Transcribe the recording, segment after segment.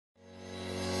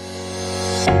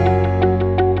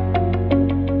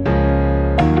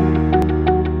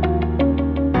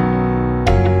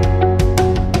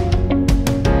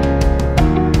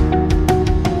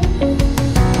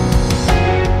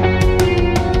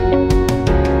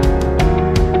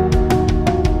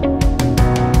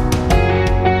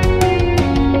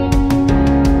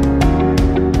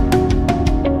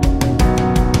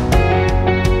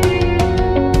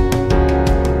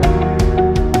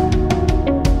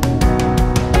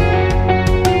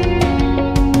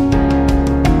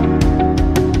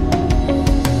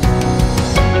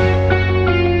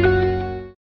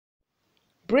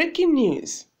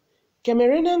news.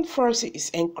 Cameroonian forces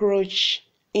encroach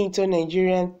into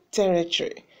Nigerian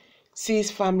territory,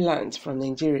 seize farmlands from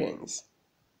Nigerians.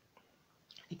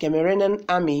 The Cameroonian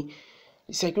army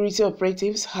security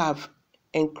operatives have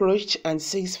encroached and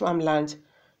seized farmland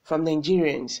from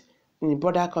Nigerians in the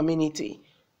border community,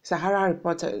 Sahara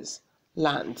Reporters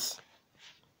lands.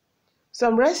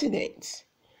 Some residents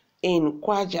in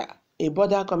Kwaja, a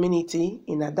border community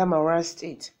in Adamawa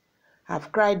State,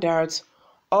 have cried out,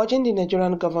 urging the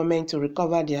Nigerian government to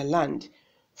recover their land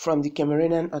from the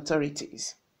Cameroonian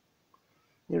authorities.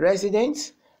 The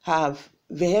residents have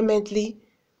vehemently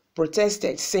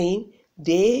protested, saying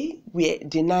they were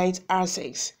denied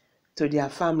access to their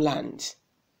farmlands.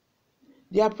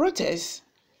 Their protest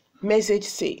message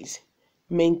says,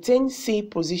 maintain safe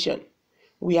position.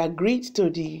 We agreed to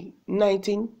the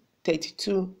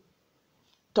 1932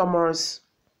 Thomas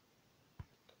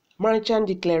Merchant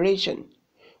Declaration.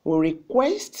 We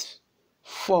request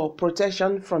for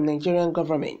protection from Nigerian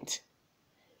government.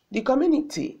 The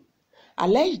community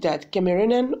alleged that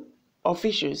Cameroonian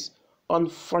officials on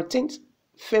 14th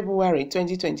February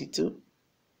 2022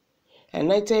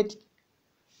 enacted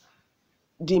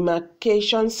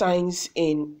demarcation signs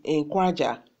in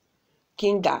Kwaja,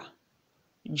 Kinga,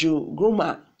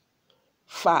 Juguma,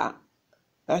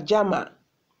 Ajama,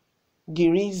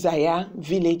 Girizaya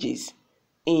villages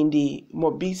in the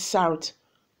Mobi South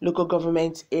local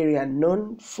government area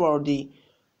known for the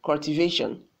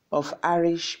cultivation of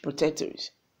Irish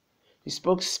potatoes. The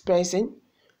spokesperson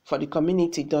for the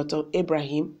community, Dr.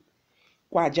 Ibrahim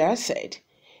Kwaja, said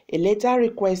a letter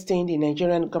requesting the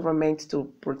Nigerian government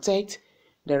to protect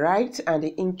the rights and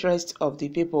the interests of the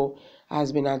people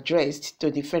has been addressed to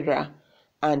the federal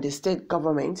and the state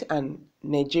government and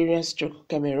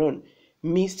Nigeria/Cameroon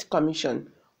Mixed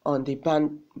Commission on the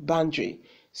boundary,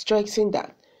 stressing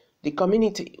that the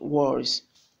community was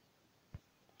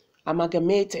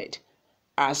amalgamated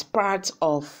as part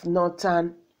of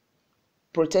Northern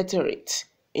Protectorate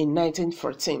in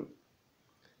 1914.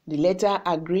 The letter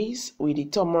agrees with the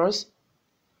Thomas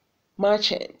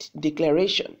Merchant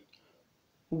Declaration,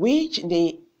 which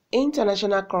the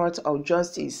International Court of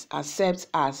Justice accepts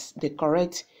as the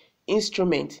correct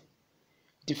instrument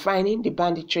defining the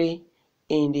boundary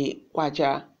in the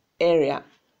Kwaja area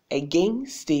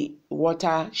against the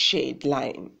watershed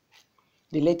line.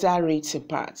 The letter reads in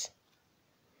part,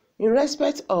 in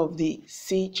respect of the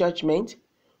sea judgment,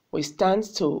 we stand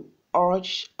to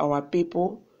urge our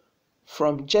people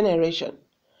from generation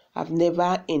have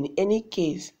never in any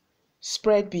case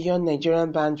spread beyond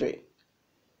Nigerian boundary.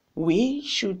 We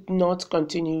should not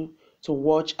continue to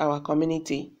watch our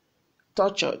community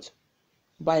tortured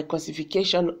by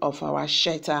classification of our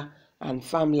shelter and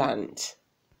farmland.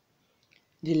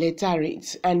 The letter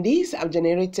reads, and these have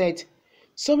generated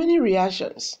so many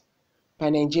reactions by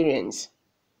Nigerians.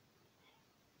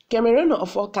 Cameroon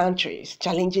of all countries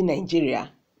challenging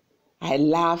Nigeria, I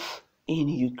laugh in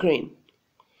Ukraine.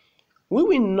 We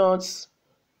will not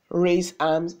raise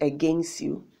arms against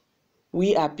you.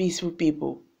 We are peaceful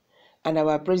people, and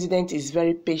our president is a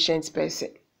very patient person.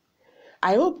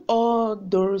 I hope all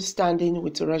those standing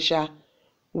with Russia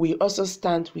will also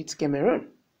stand with Cameroon.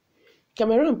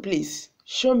 Cameroon, please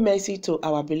show mercy to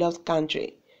our beloved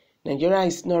country. Nigeria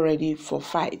is not ready for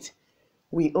fight.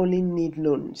 We only need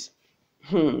loans.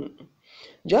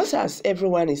 Just as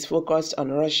everyone is focused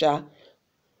on Russia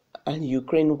and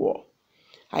Ukraine war,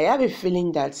 I have a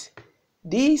feeling that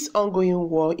this ongoing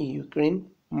war in Ukraine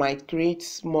might create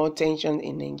small tension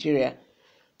in Nigeria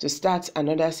to start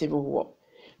another civil war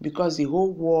because the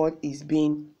whole world is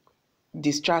being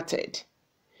distracted.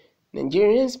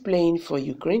 Nigerians praying for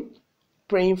Ukraine,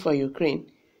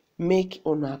 make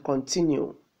una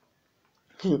continue.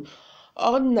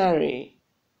 Ordinary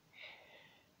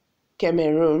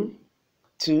Cameroon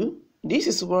too. This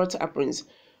is what happens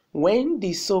when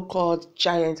the so-called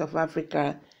giant of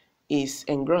Africa is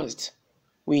engrossed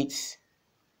with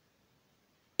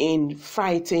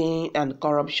infighting and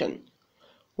corruption.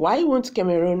 Why won't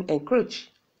Cameroon encroach?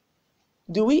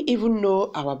 Do we even know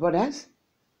our borders?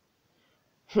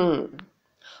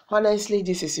 Honestly,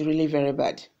 this is really very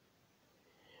bad.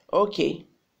 Okay,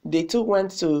 they too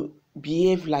want to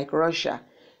behave like Russia.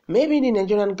 Maybe the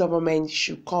Nigerian government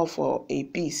should call for a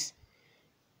peace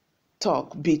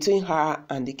talk between her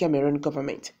and the Cameroon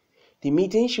government. The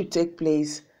meeting should take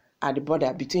place at the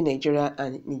border between Nigeria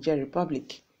and Niger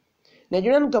Republic.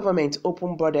 Nigerian government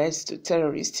open borders to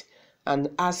terrorists and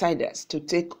outsiders to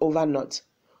take over north,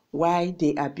 while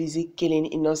they are busy killing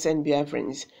innocent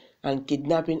Biafrans and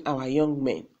kidnapping our young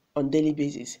men on daily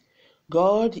basis.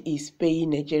 God is paying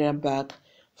Nigeria back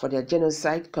for their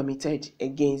genocide committed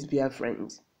against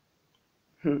Biafrans.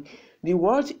 The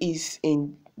world is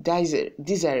in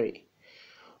disarray.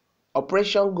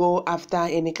 Operation go after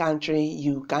any country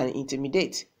you can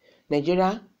intimidate.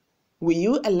 Nigeria, will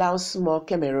you allow small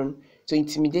Cameroon to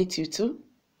intimidate you too?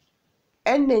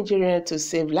 End Nigeria to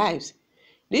save lives.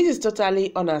 This is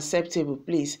totally unacceptable,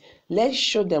 please. Let's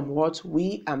show them what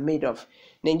we are made of.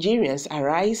 Nigerians,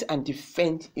 arise and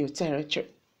defend your territory.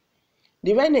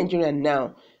 Divide Nigeria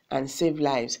now and save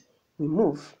lives. We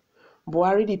move.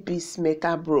 Buhari the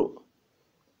peacemaker bro.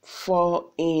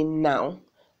 Fall in now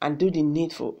and do the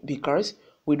needful because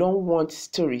we don't want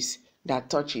stories that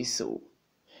touch his soul.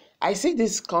 I see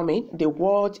this coming. The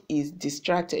world is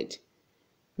distracted.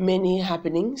 Many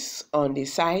happenings on the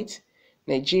site.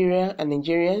 Nigeria and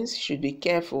Nigerians should be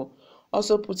careful.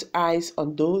 Also put eyes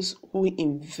on those who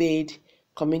invade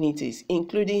communities,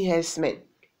 including herdsmen.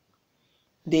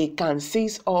 They can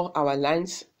seize all our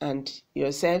lands and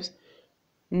yourselves.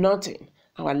 Nothing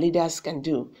our leaders can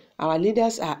do. Our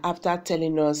leaders are after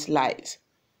telling us lies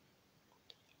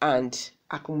and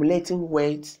accumulating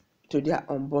wealth to their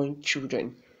unborn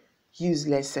children.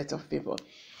 Useless set of people.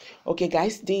 Okay,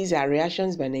 guys, these are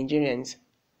reactions by Nigerians,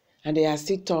 and they are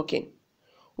still talking.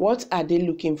 What are they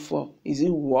looking for? Is it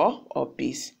war or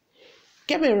peace?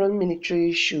 Cameroon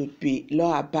military should be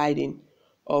law-abiding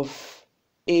of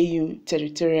AU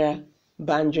Territorial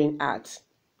Boundary Act.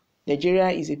 Nigeria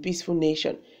is a peaceful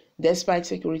nation despite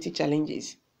security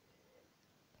challenges.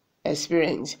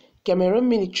 Experience. Cameroon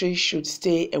military should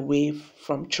stay away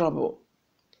from trouble.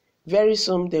 Very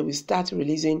soon they will start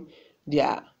releasing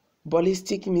their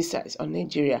ballistic missiles on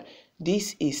Nigeria.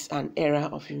 This is an era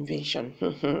of invasion.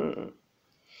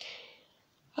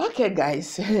 Okay,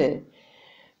 guys.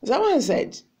 Someone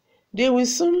said they will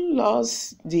soon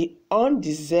lose the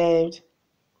undeserved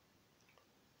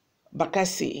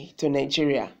Bakassi to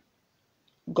Nigeria.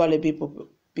 Gullible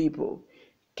people.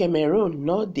 Cameroon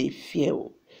not they fear.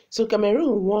 So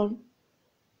Cameroon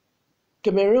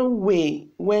way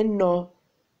when not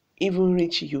even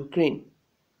reach Ukraine.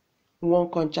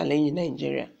 Won't come challenge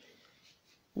Nigeria.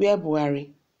 Where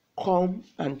Buhari come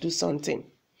and do something.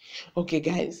 Okay,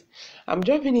 guys, I'm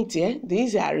dropping it here.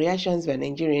 These are reactions by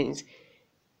Nigerians.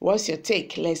 What's your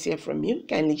take? Let's hear from you.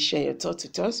 Kindly share your thoughts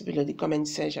with us below the comment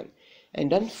section. And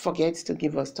don't forget to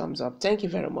give us thumbs up. Thank you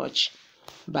very much.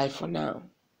 Bye for now.